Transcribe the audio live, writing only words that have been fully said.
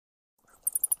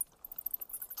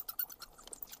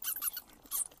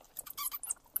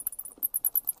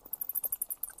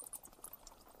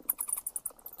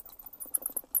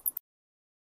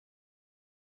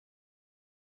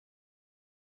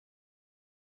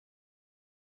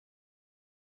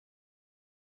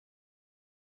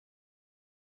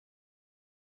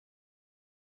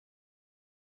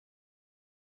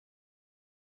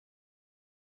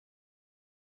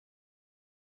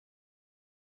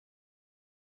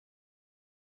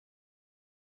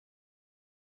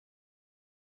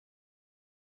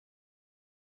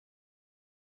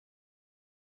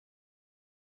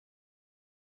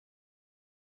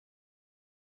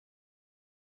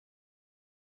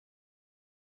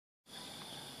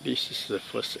This is the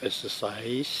first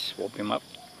exercise, warming up.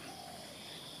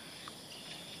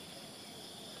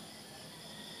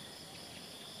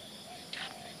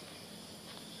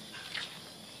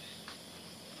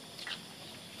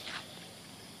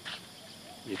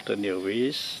 You turn your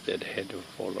waist, then the head will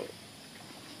follow.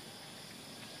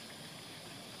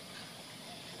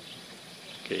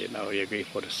 Okay, now we are going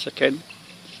for the second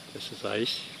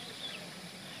exercise.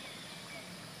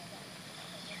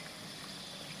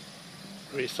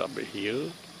 Raise up the heel,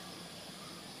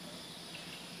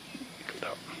 go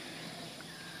down.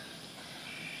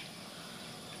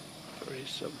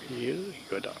 Raise up the heel,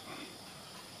 go down.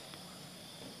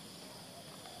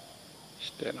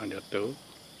 Stand on your toe,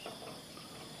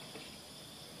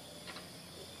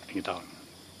 and down.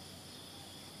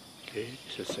 Okay,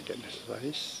 this is the second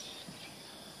exercise.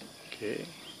 Okay.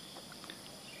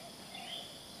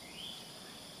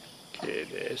 Okay,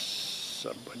 there's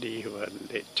somebody who are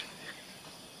late.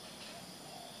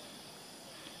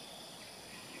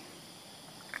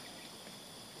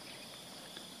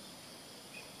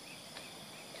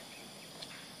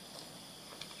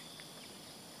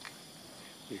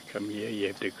 You come here, you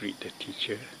have to greet the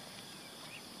teacher.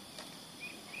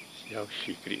 See how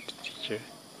she greets the teacher.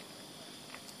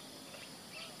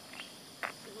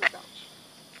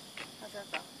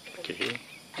 Okay,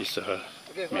 this is her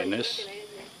manners.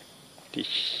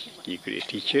 You greet the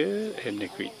teacher and you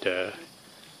greet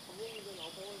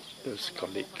those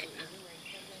colleagues.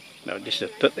 Now this is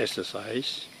the third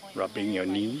exercise, rubbing your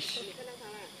knees.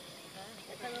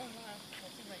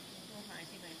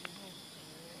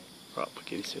 Rub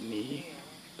against the knee,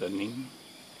 turning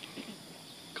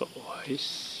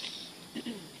clockwise.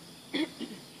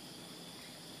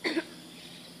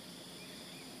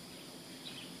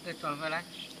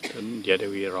 Turn the other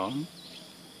way around.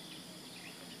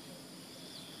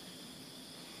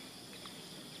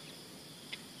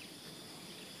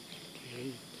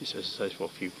 Okay, this exercise for a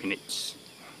few minutes.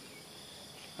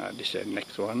 This is the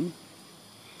next one.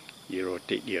 You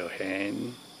rotate your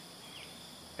hand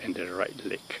and the right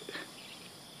leg.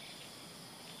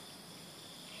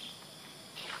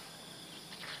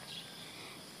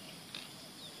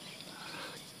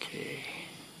 Okay.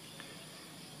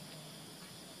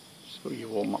 So you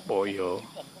warm up all your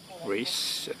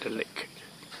wrists and the leg.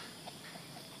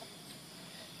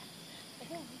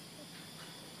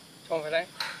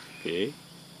 Okay.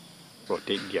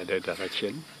 Rotate the other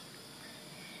direction.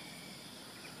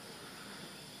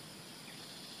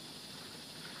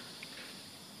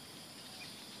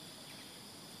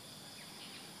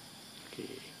 Okay.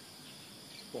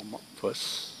 Warm up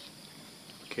first.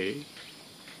 Okay.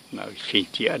 Now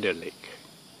change the other leg.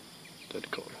 Turn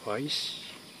clockwise.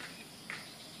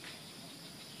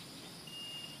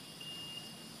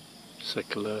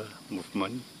 Circular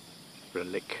movement, the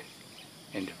leg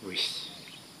and the wrist.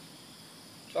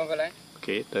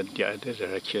 Okay, turn the other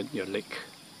direction, your leg.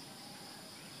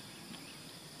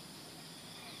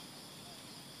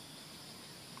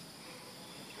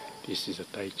 This is a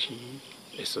Tai Chi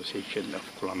Association of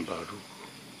Kluang,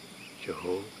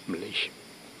 Johore, Malaysia.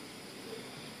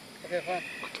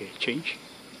 Okay, change.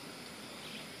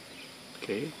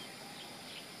 Okay,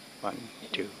 1,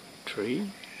 2,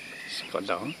 3. Squat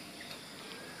down.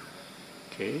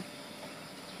 Okay,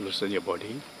 loosen your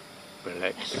body,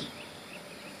 relax.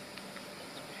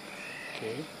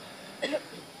 Okay,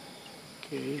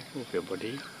 okay, move your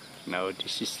body. Now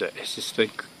this is the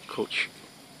assistant coach,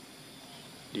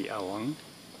 Di Awang.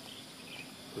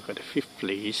 We got the 5th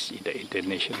place in the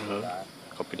international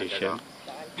competition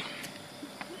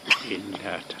in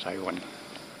Taiwan.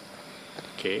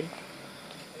 Okay,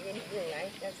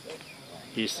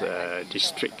 he's a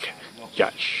district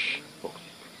judge for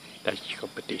Tai Chi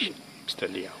competition, Mr.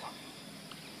 Liao.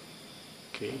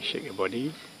 Okay, shake your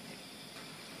body.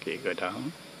 Okay, go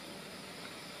down.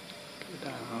 Go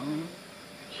down.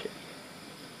 Shake.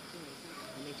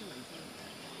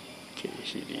 Okay,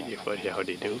 see how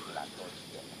they do.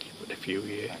 Put a few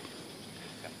here.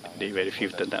 They very few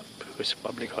turn up because it's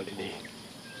public holiday.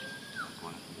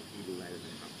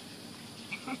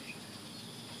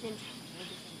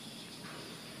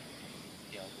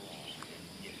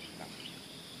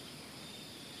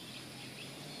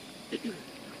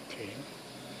 Okay,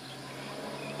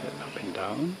 then up and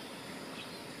down.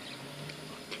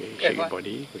 Okay, shake your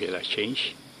body. Okay, let's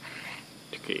change.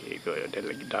 Okay, go the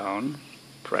leg down.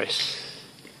 Press,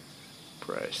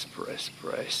 press, press,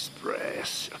 press,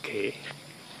 press. Okay,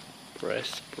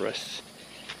 press, press,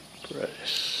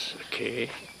 press. Okay,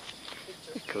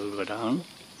 go down.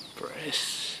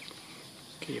 Press.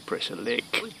 Okay, press the leg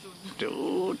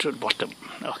to the bottom.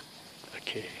 Oh,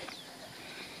 okay.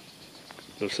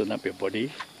 Loosen up your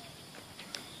body.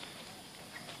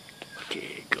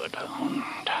 down,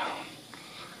 down.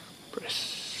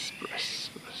 Press, press,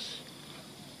 press.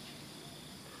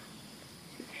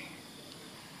 Okay.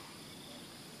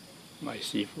 My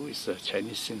SIFU is a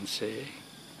Chinese sensei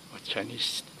or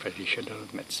Chinese traditional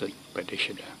medicine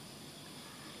practitioner.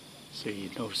 So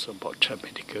he knows about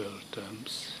medical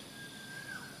terms.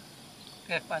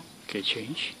 Okay,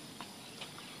 change.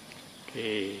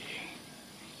 Okay,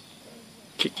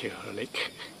 kick your leg.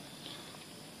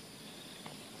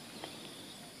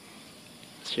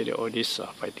 Actually, all these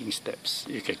are fighting steps.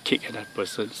 You can kick another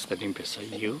person standing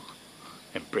beside you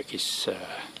and break his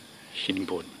shin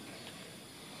bone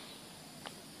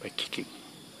by kicking.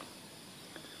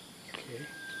 Okay,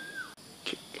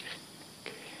 kick.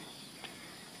 Okay.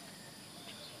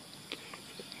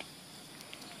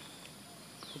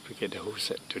 Hope you get the whole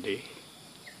set today.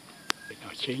 Okay,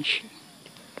 now change.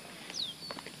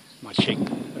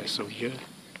 Marching like soldier.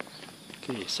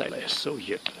 Okay, side like a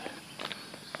soldier.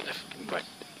 Left, right,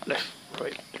 left,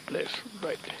 right, left,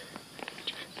 right,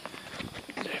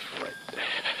 left, right.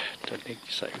 Turning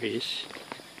sideways.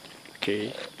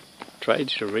 Okay, try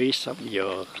to raise up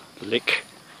your leg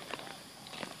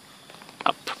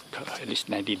up at least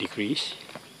 90 degrees.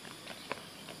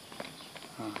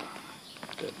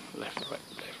 Then left, right,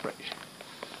 left, right.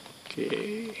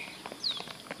 Okay,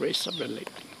 raise up the leg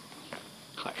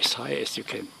as high as you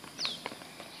can.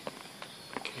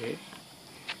 Okay.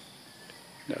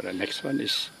 Now the next one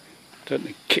is turn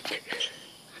and kick.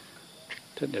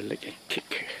 Turn the leg and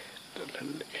kick. Turn the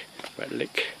leg, right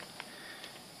leg.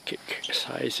 Kick as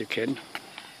high as you can.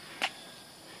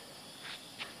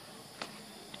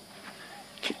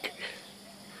 Kick.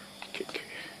 Kick.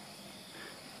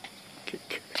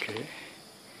 Kick. Okay.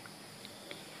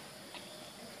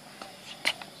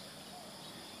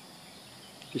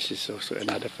 This is also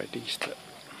another fighting step.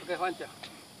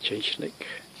 Change leg.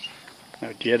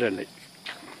 Now the other leg.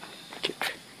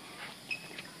 Kick.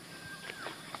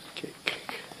 Kick.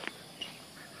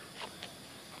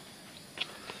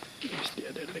 Use the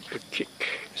other leg to kick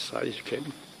as high as you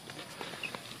can.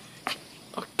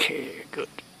 Okay, good.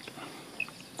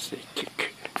 Say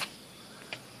kick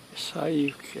as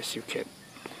high as you can.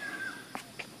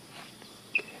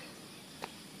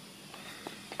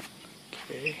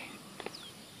 Okay.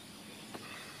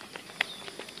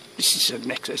 This is the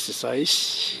next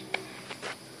exercise.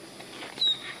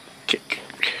 Kick.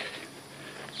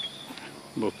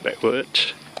 Move backward,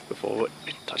 go forward,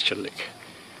 and touch your leg.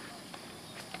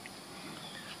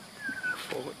 Move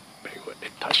forward, backward,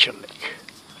 and touch your leg.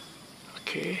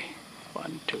 Okay,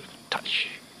 1, 2, touch.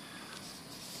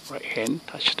 Right hand,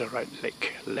 touch the right leg.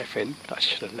 Left hand,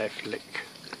 touch the left leg.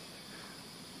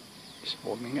 It's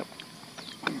warming up.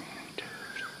 1,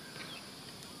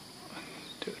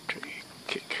 2, 3,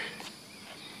 kick.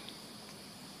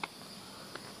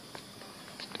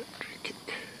 2, 3, kick.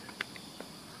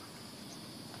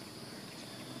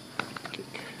 Kick.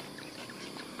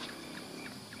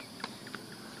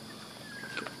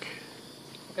 Kick.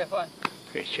 Okay, fine.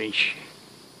 Okay, change.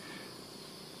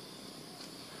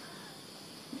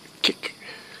 Kick.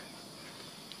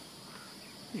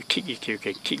 You kick, you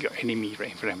can kick your enemy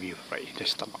right in front of you, right in the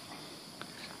stomach.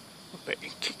 Back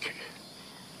and kick.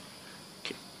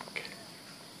 Kick.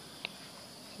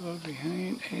 Go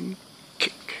behind and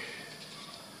kick.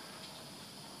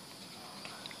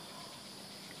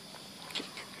 Kick.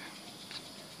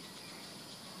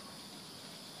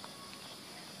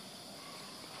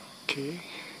 Okay,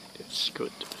 that's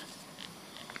good.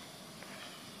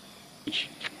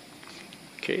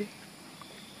 Okay.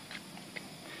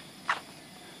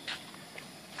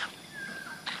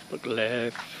 Look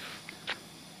left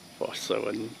for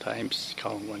 7 times.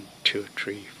 Count 1, 2,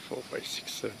 3, 4, 5,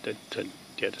 6, 7. Then turn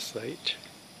the other side.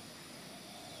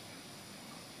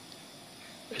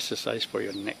 Exercise for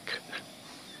your neck.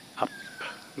 Up.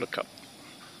 Look up.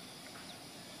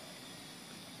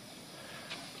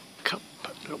 Look up.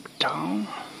 Look down.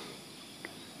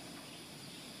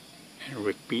 And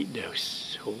repeat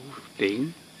this whole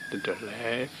thing to the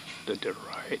left, to the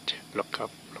right. Look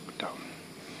up, look down.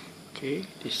 Okay,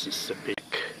 this is the big.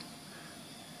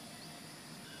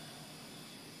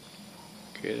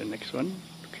 Okay, the next one.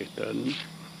 Okay, turn.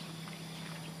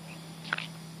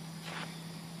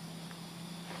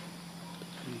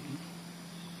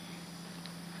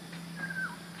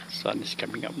 Sun is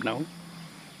coming up now.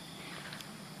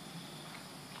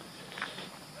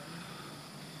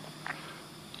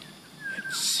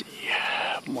 Let's see.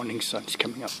 Morning sun is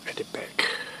coming up at the back.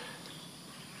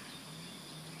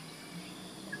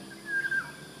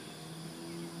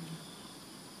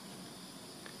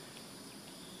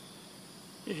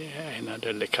 Yeah,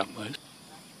 another latecomer.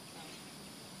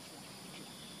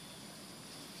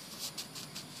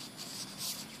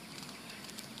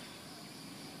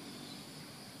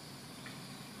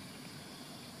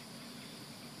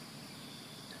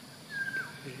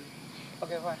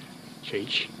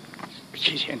 Change.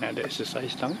 Change another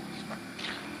exercise now.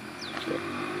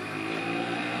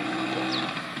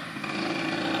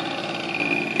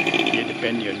 You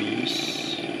bend your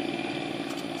knees.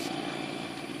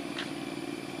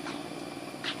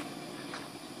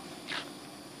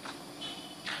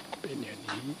 Bend your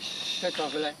knees.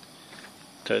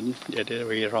 Turn the other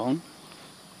way around.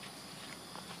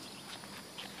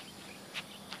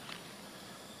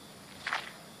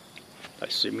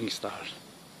 Like swimming style.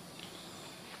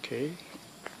 Okay.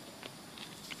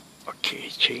 Okay,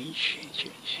 change.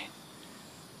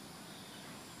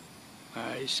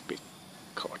 Nice big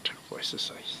cord for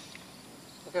exercise.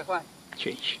 Okay, fine.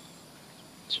 Change.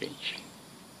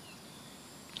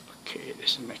 Okay,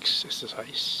 this is the next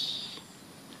exercise.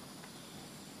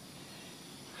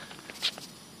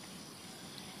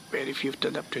 Very few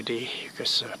turned up today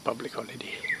because public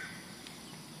holiday.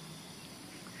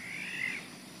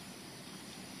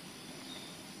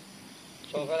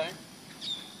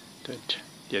 Turn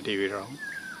the other way around.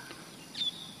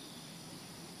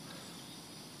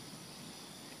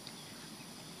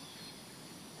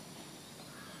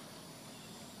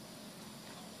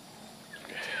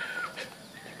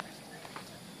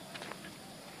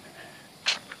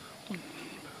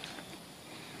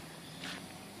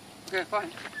 Okay,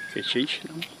 fine. Okay, change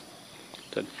now.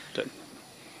 Turn.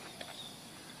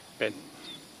 Bend.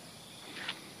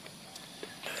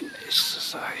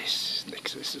 Exercise.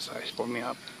 Next exercise, warming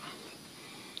up.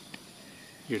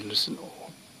 You loosen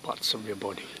all parts of your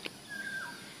body.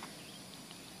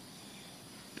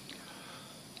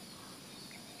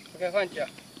 Okay, fine, yeah.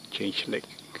 Change leg.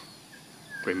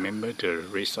 Remember to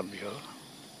raise up your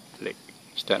leg.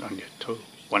 Stand on your toe,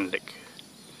 one leg.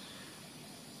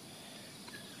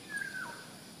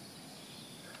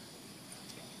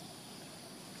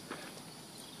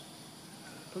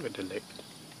 Look at the leg.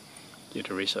 You have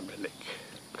to raise up the leg.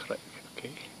 Correct.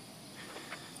 Okay.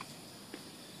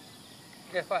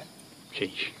 Okay, fine.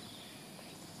 Change.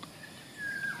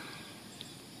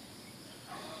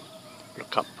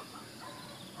 Look up.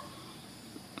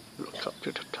 Look up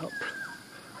to the top.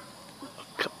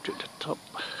 Look up to the top.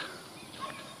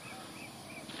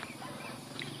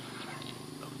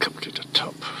 Look up to the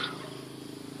top.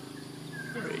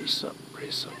 Raise up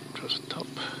to the top.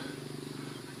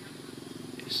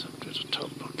 Raise up to the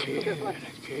top.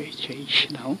 Okay, change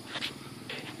now.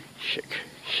 Shake.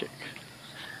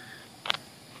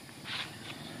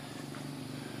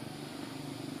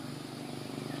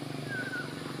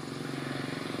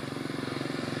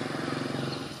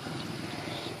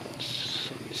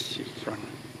 Front.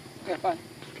 Okay, fine.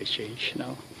 Okay, change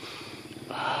now.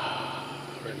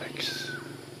 Relax.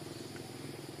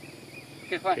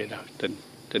 Okay, fine. Okay, now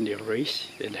turn your wrist,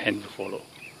 then the hand will follow.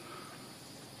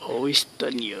 Always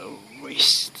turn your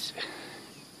wrist.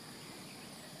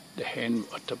 The hand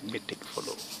automatic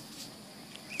follow.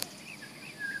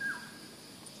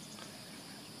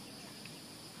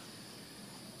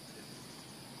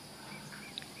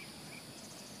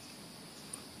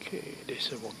 Okay,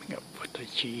 there's a warming up for Tai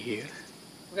Chi here.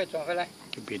 Okay, Chong, phải lại.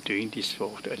 You've been doing this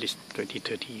for at least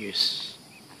 20-30 years.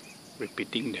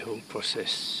 Repeating the whole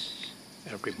process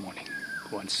every morning,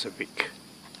 once a week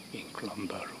in Kluang.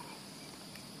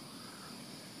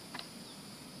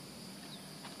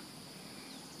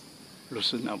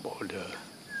 Loosen up all the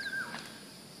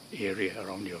area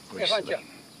around your waistline.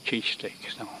 Change leg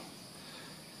now.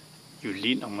 You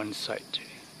lean on one side,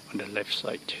 on the left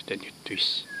side, then you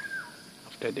twist.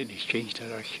 After that you change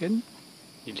direction,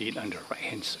 you lean on the right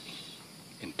hand side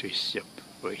and twist your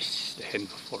waist, the hand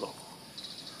will follow.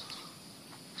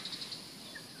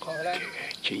 Okay,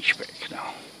 change back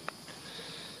now.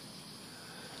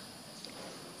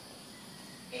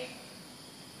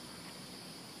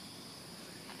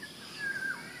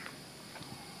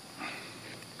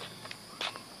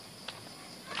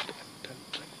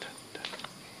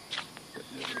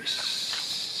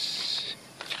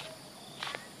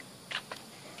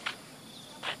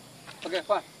 Okay,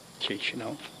 fine. Change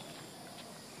now.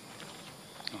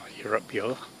 You rub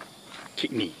your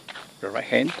kidney. The right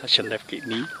hand touch the left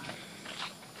kidney.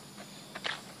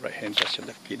 Right hand touch the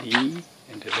left kidney,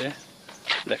 and the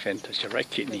left hand touch the right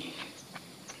kidney.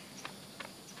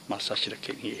 Massage the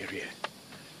kidney area.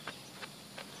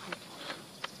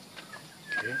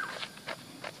 Okay.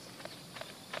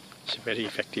 It's a very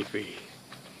effective way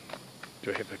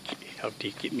to have a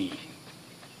healthy kidney.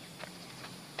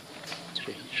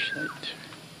 Change side.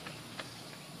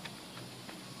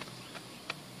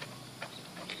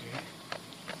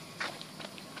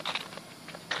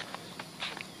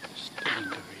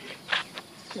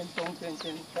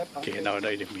 Okay, now in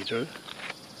the middle.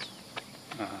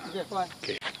 Okay, fine.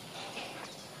 Okay.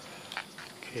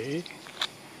 Okay.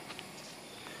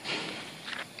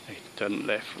 Turn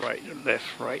left,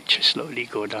 right, slowly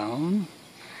go down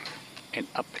and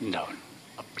up and down,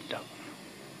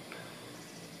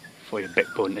 for your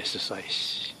backbone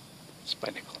exercise,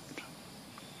 spinal cord,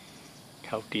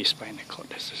 healthy spinal cord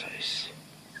exercise.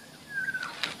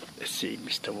 Let's see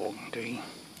Mr. Wong doing.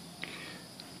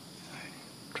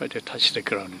 Try to touch the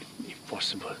ground if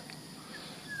possible.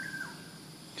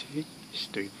 See, he's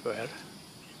doing well.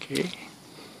 Okay.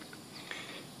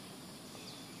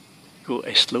 Go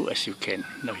as slow as you can.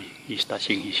 No, he's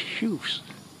touching his shoes.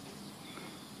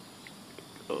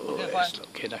 Oh,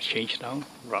 okay, now change now.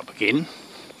 Rub again.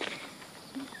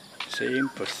 Same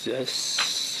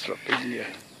process. Rubbing your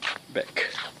back,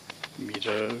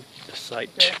 middle, the side.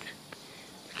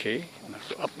 Okay, now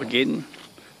go up again.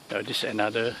 Now this is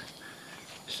another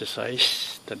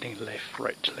exercise. Turning left,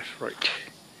 right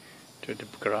to the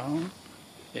ground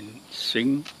and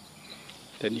swing.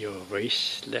 Then you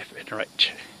raise left and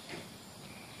right.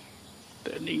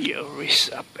 Turning your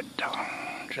wrist up and down,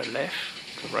 to the left,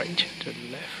 to right, to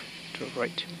the left, to the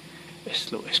right, as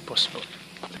slow as possible.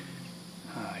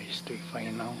 He's doing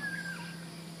fine now.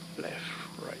 Left,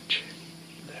 right.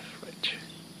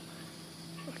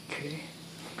 Okay.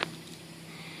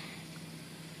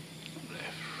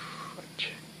 Left,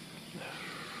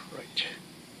 right.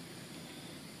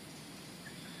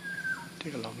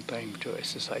 Take a long time to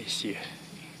exercise here.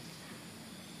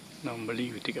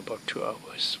 Normally we take about 2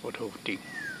 hours for the whole thing,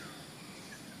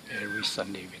 every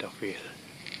Sunday without fail.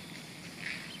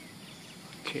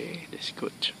 Okay, that's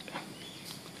good.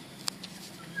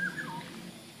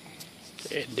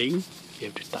 The ending, you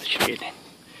have to touch again.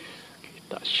 Okay,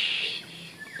 touch.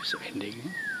 That's the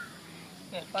ending.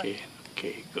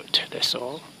 Okay, good. That's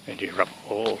all. And you rub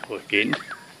all over again.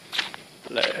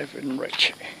 Left and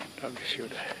right. Down the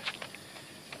shoulder.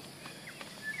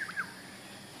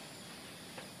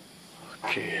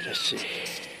 Okay, let's see.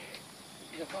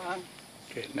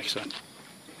 Okay, next one.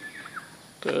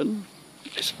 Turn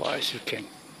as far as you can.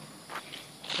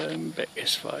 Turn back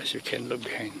as far as you can, look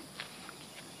behind.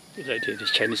 It's like the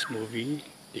Chinese movie,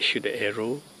 they shoot the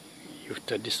arrow, you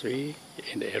turn this way,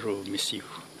 and the arrow will miss you.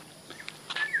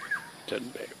 Turn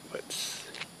backwards.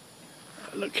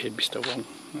 Look here, Mr. Wong,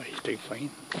 he's doing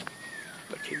fine.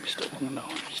 Look here, Mr. Wong now,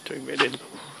 he's doing very low.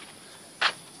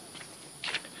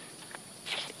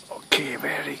 Okay,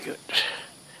 very good.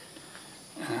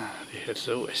 As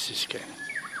low as you can.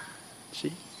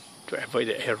 See? To avoid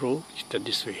the arrow, you turn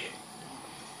this way.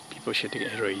 People shooting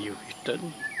arrow at you, you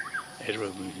turn, arrow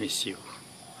will miss you.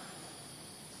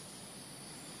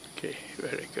 Okay,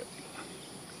 very good.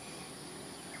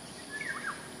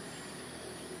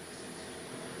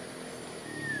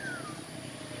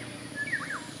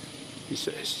 He's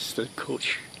the assistant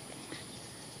coach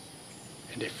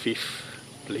and the 5th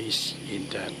place in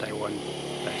the Taiwan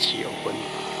Tai Chi Open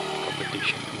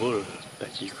competition, World Tai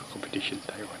Chi competition,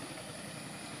 Taiwan.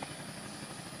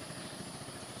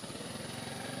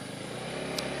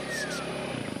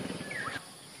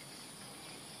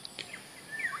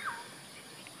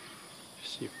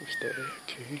 See who's there.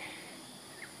 Okay.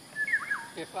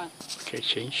 Okay, fine. Okay,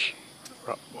 change.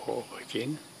 Rub over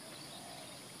again.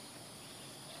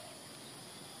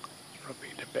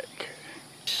 Rubbing the back.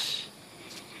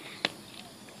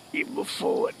 You move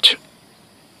forward,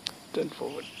 turn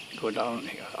forward, go down,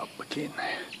 up again,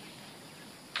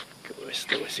 go as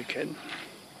slow as you can,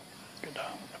 go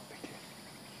down, up again.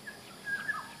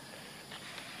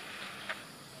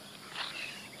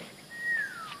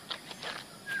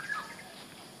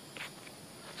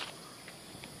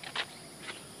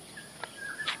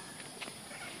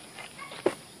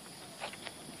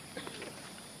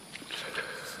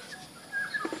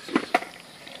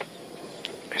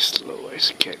 As slow as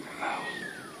you can now.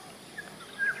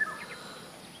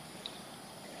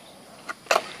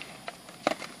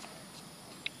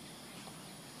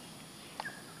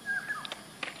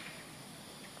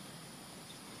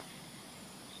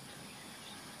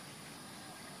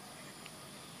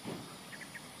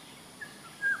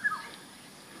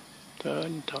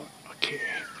 Turn down. Okay,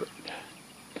 good.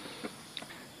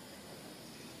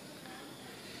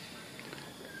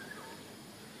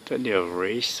 Turn your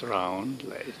wrist around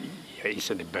like you're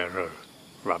inside the barrel,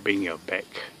 rubbing your back,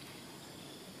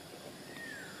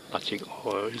 touching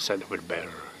all inside of the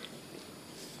barrel.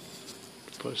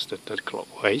 First you turn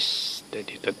clockwise, then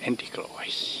you turn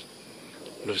anti-clockwise,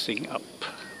 loosening up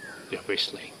your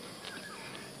waistline.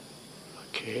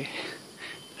 Okay,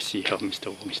 let's see how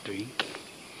Mr. Wong is doing.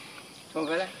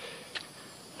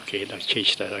 Okay, now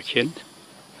change direction.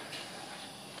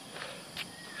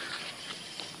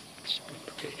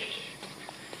 Okay,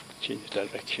 change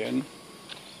direction.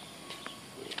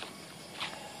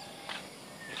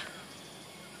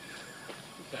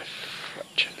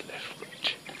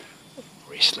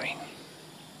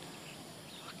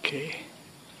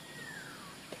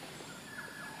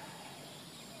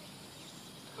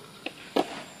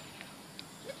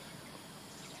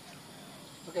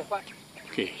 Okay, fine.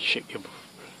 Okay, shake your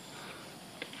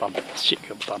bum. Shake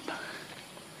your bum.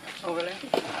 Over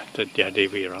there. The other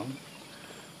way around.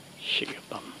 Shake your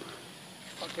bum.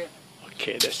 Okay.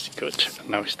 Okay, that's good.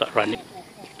 Now start running.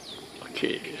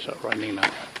 Okay, start running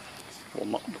now.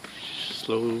 Warm up.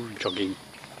 Slow jogging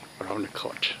around the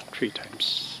court 3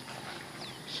 times.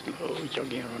 Slow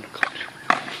jogging around the court.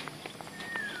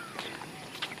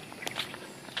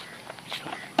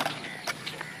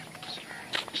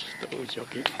 Slow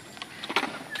jogging.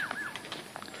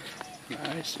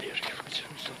 Nice area for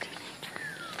jogging.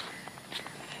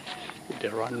 They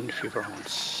run a few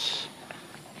rounds.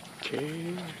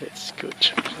 Okay, that's good.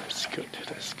 That's good.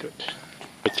 That's good.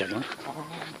 Good job, huh?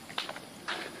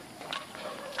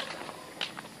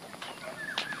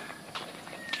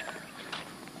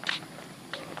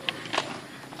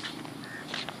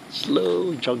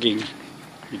 Slow jogging.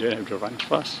 You don't have to run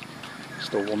fast.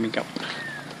 Still warming up.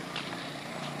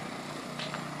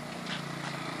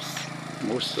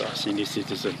 Most are senior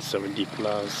citizens, 70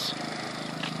 plus,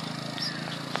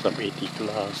 some 80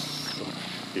 plus, some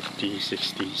 50,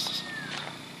 60s.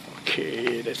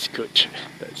 Okay, that's good.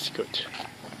 That's good.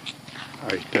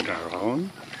 I turn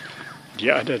around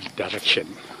the other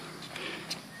direction.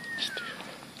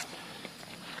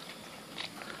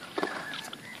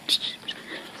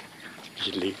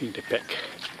 He's leaving the back,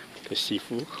 the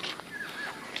SIFU.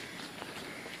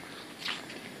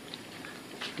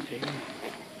 Okay.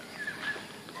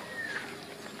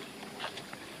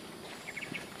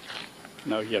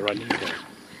 Now you're running the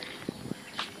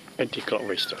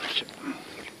anti-clockwise direction.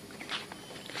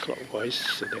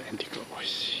 Clockwise and then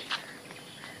anti-clockwise.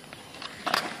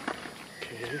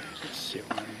 Okay, let's see.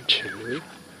 1, 2,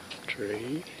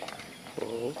 3,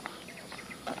 4,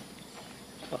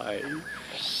 5,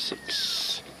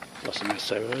 6, plus number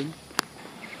 7.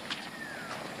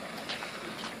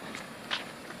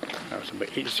 Now number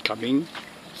 8 is coming,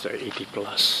 so 80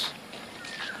 plus.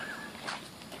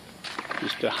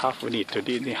 It's the half we need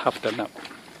today, the half turn up.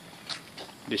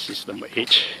 This is number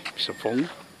 8, Mr. Fong,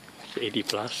 80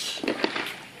 plus.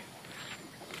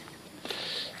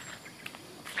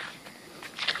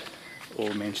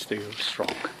 Old man still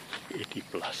strong, 80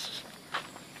 plus.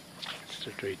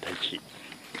 Still very Tai Chi.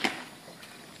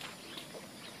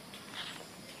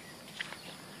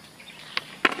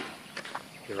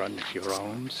 You run a few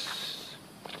rounds.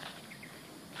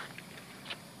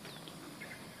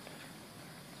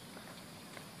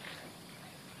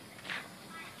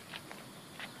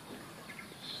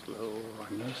 Slow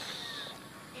runners.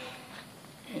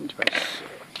 And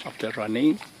after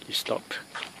running, you stop.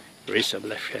 Raise your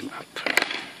left hand up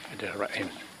at the right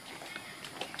hand.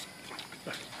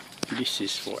 This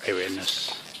is for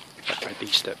awareness of fighting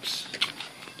steps.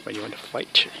 When you want to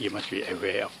fight, you must be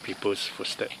aware of people's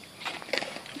footsteps.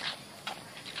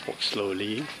 Walk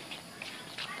slowly,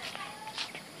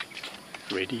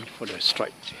 ready for the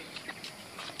strike.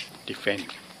 Defend.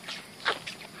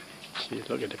 See,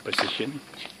 look at the position.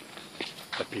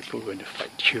 The people going to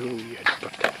fight you, you have to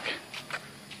protect.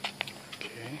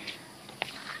 Okay.